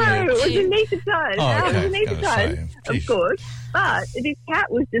awake. No, it was anaesthetized. Oh, okay. It was anaesthetized, of course. But this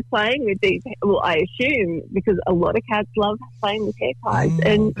cat was just playing with these. Well, I assume because a lot of cats love playing with hair ties,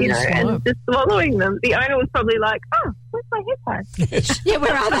 and and just swallowing them. The owner was probably like, "Oh, where's my hair ties?" Yes. Yeah,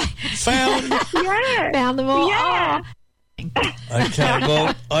 where are they? Found them all. Yeah. Oh. Okay,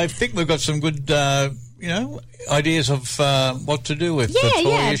 well, I think we've got some good, ideas of what to do with the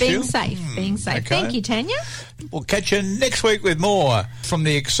toy issue. Being safe. Okay. Thank you, Tanya. We'll catch you next week with more from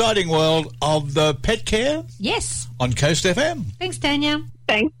the exciting world of the pet care. Yes. On Coast FM. Thanks, Tanya.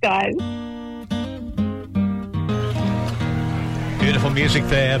 Thanks, guys. Beautiful music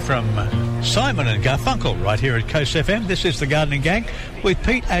there from Simon and Garfunkel right here at Coast FM. This is the Gardening Gang with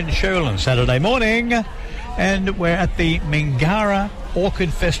Pete and Cheryl on Saturday morning. And we're at the Mingara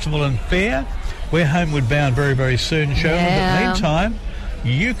Orchid Festival and Fair. We're homeward bound very, very soon, Cheryl. Yeah. But meantime,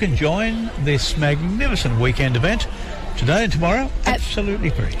 you can join this magnificent weekend event today and tomorrow, absolutely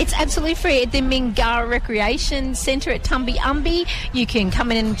free. It's absolutely free at the Mingara Recreation Centre at Tumby-Umby. You can come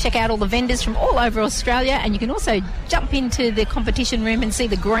in and check out all the vendors from all over Australia, and you can also jump into the competition room and see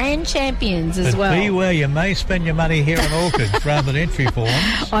the grand champions as well. Beware, you may spend your money here on orchids rather than entry forms.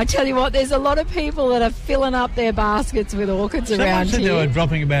 I tell you what, there's a lot of people that are filling up their baskets with orchids around here. They were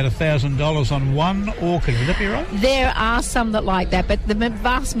dropping about $1,000 on one orchid. Would that be right? There are some that like that, but the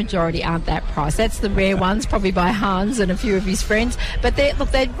vast majority aren't that price. That's the rare ones, probably by Hans and a few of his friends. But they're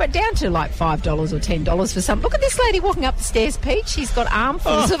down to like $5 or $10 for some. Look at this lady walking up the stairs, Pete. She's got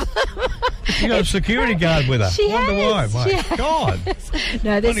armfuls of them. She got a security guard with her. She Wonder has. why, my God.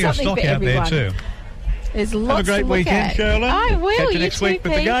 No, there's Plenty of something stock for out everyone. there too. There's lots Have a great to look weekend, at. Shirley. I will. Catch you You next too, week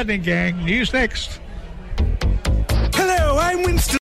with the Pete. Gardening Gang. News next. Hello, I'm Winston.